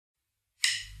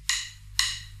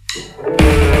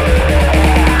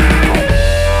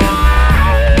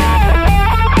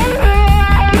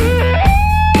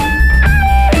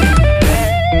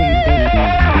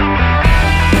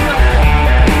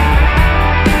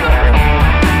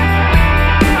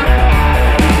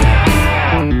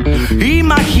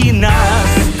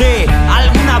¿Imaginaste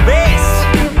alguna vez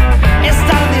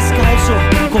estar descalzo,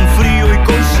 con frío y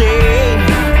con sed,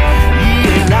 y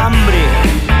el hambre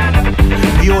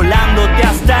violándote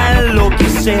hasta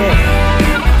enloquecer?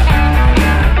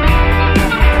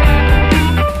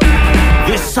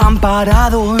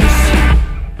 Desamparados,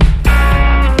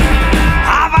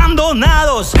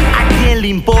 abandonados, ¿a quién le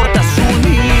importa su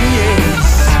niñez?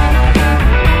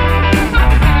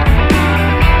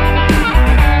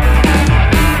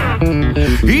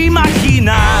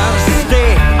 ¿Imaginaste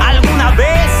alguna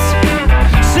vez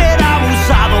ser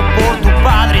abusado por tu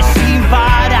padre sin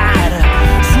parar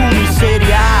su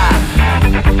miseria?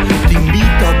 Te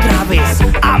invito otra vez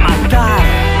a matar.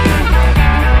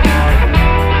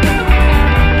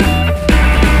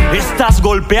 Estás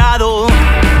golpeado,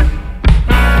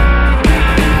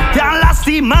 te han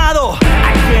lastimado,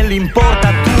 ¿a quién le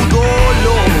importa tu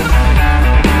dolor?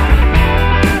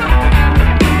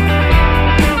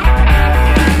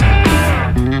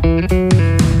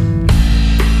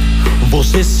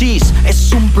 Vos decís,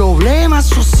 es un problema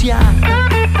social,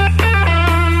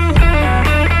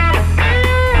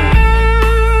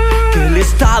 que el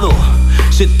Estado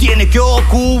se tiene que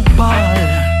ocupar,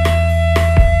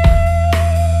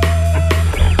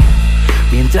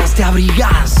 mientras te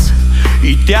abrigas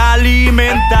y te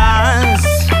alimentas.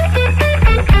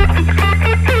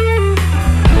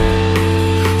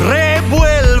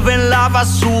 Revuelven la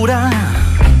basura,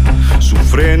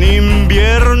 sufren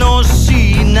invierno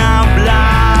sin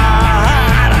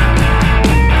hablar.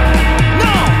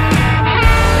 ¡No!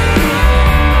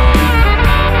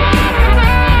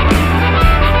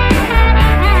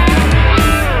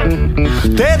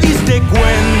 ¿Te diste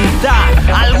cuenta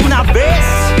alguna vez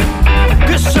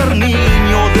que ser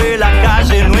niño de la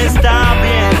calle no está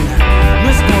bien? No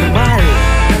es normal.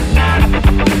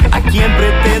 ¿A quién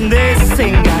pretendes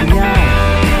engañar?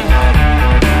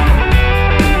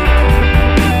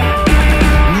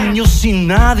 Niños sin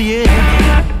nadie,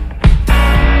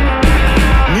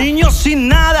 niños sin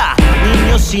nada,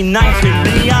 niños sin ángel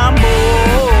ni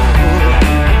amor,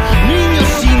 niños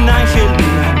sin ángel